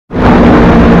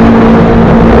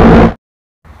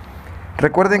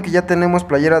Recuerden que ya tenemos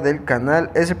playera del canal,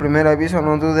 es el primer aviso,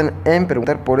 no duden en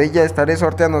preguntar por ella. Estaré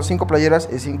sorteando 5 playeras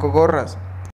y 5 gorras.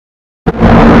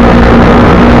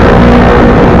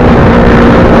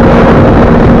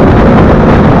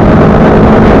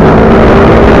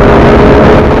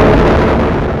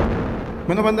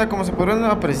 Bueno banda, como se podrán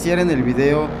apreciar en el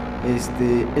video,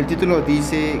 el título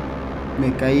dice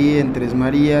me caí en Tres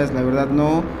Marías. La verdad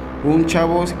no, un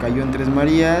chavo se cayó en Tres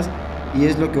Marías y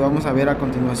es lo que vamos a ver a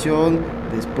continuación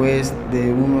después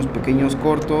de unos pequeños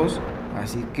cortos.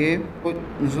 Así que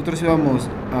nosotros íbamos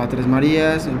a Tres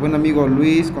Marías, el buen amigo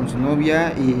Luis con su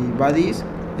novia y Badis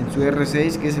en su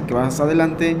R6, que es el que va más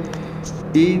adelante,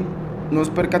 y nos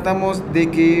percatamos de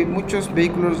que muchos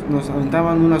vehículos nos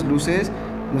aventaban unas luces,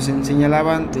 nos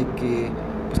señalaban de que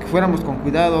que fuéramos con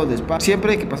cuidado, despacio.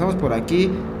 Siempre que pasamos por aquí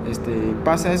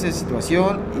pasa esa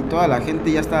situación y toda la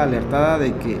gente ya está alertada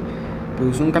de que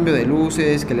pues un cambio de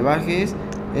luces, que le bajes,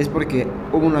 es porque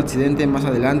hubo un accidente más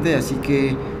adelante. Así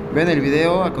que vean el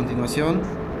video a continuación.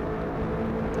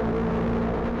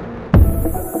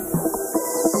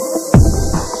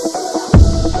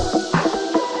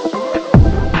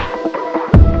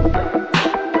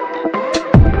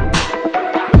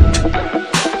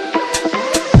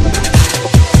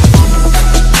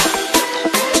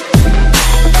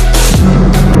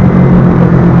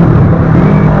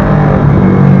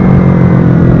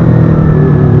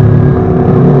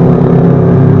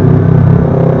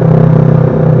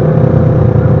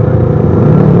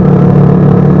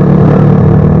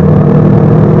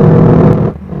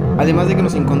 Además de que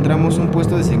nos encontramos un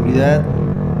puesto de seguridad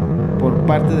por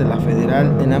parte de la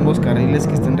federal en ambos carriles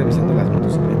que están revisando las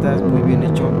motocicletas. Muy bien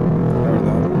hecho, la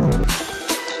verdad.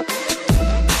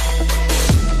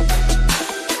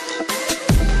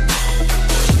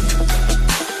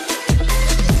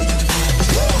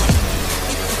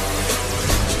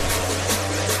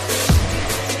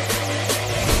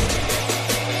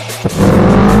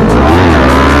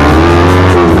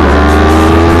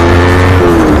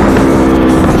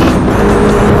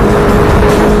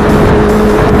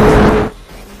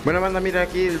 Bueno banda, mira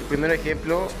aquí el primer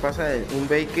ejemplo, pasa un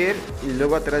Baker y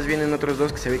luego atrás vienen otros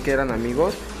dos que se ve que eran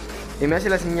amigos y me hace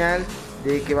la señal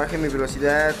de que baje mi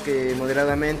velocidad, que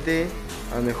moderadamente,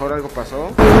 a lo mejor algo pasó.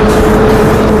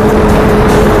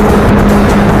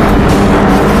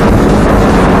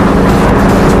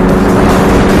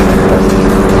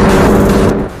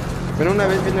 Bueno, una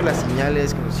vez viendo las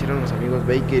señales que nos hicieron los amigos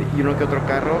Baker y uno que otro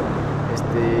carro,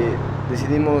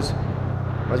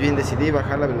 decidí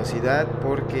bajar la velocidad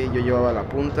porque yo llevaba la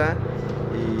punta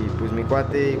y pues mi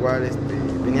cuate igual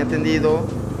venía tendido,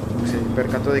 pues se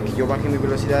percató de que yo bajé mi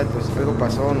velocidad, pues algo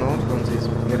pasó, ¿no? Entonces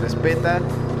me respeta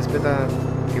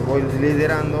que voy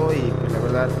liderando y pues la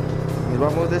verdad nos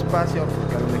vamos despacio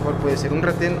porque a lo mejor puede ser un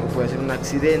retén o puede ser un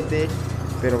accidente,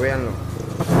 pero véanlo.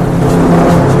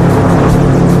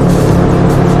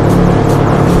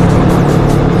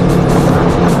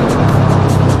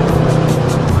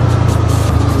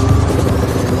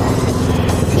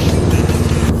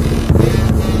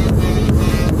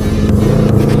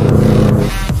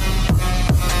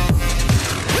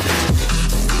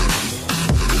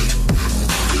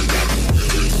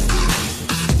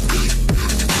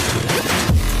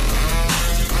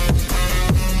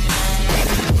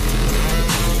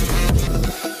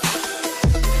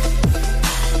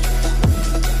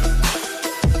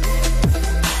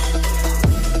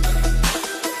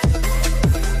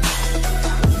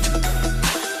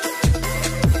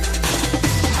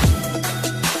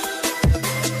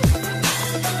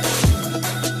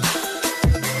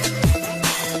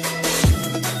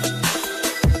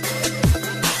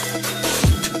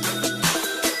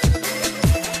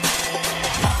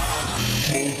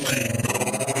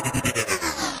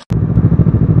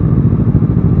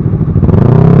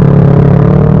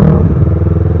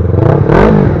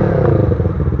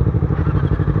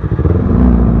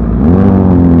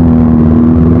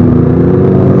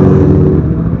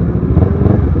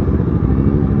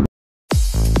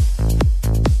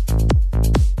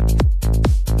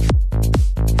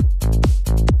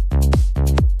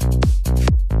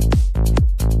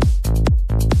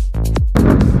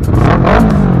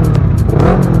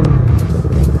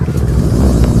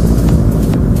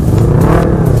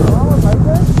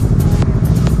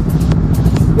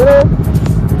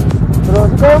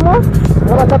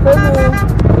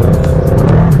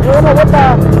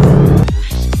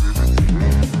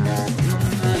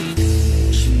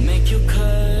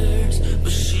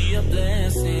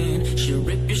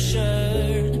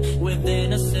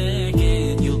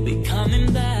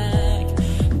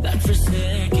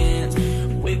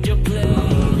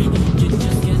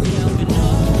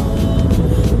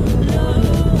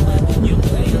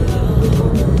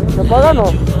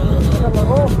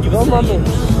 No mames.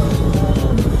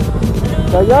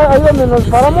 De allá, ahí donde nos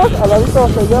paramos, al ladito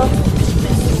hasta allá.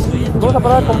 Vamos a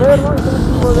parar a comer, ¿no? Y tengo un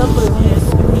chingo de hambre.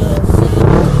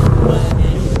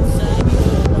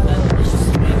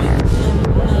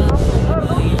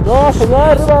 No, hasta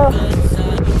allá arriba.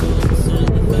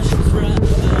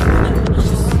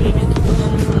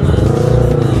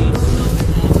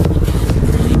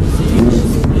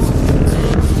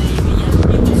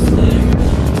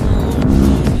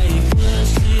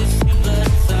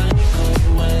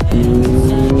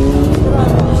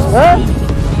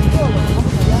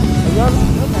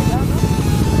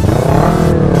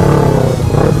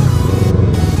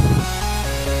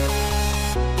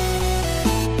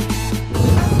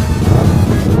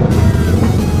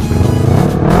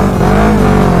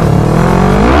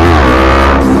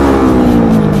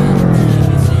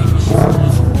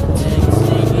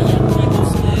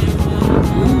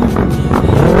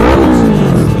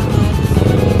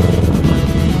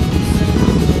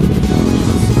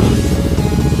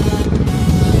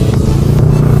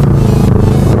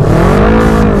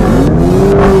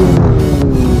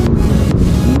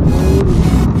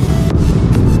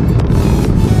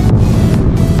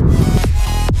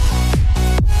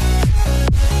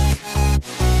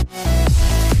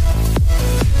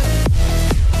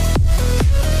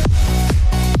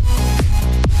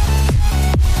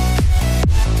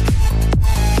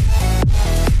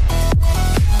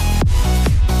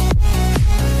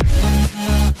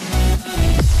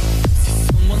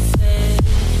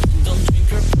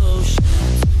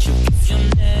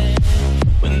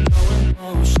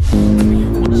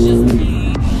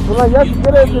 Ya si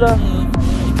quieres, mira.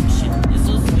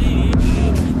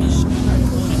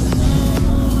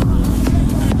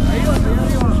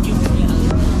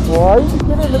 O ahí si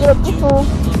quieres, le hubiera puesto.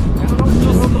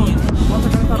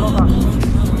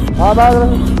 Ah, va,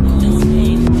 gracias.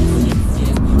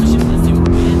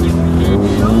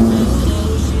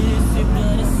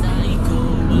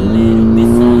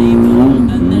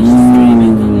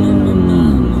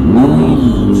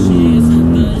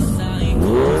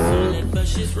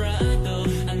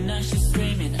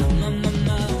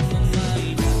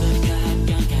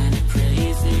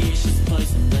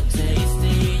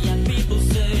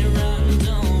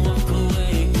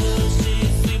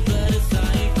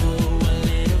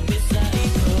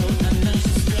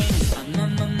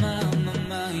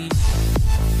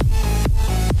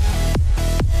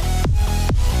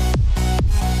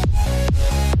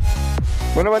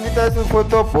 Bueno, bandita, esto fue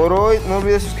todo por hoy. No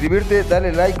olvides suscribirte,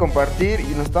 darle like, compartir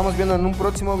y nos estamos viendo en un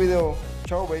próximo video.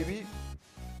 Chao, baby.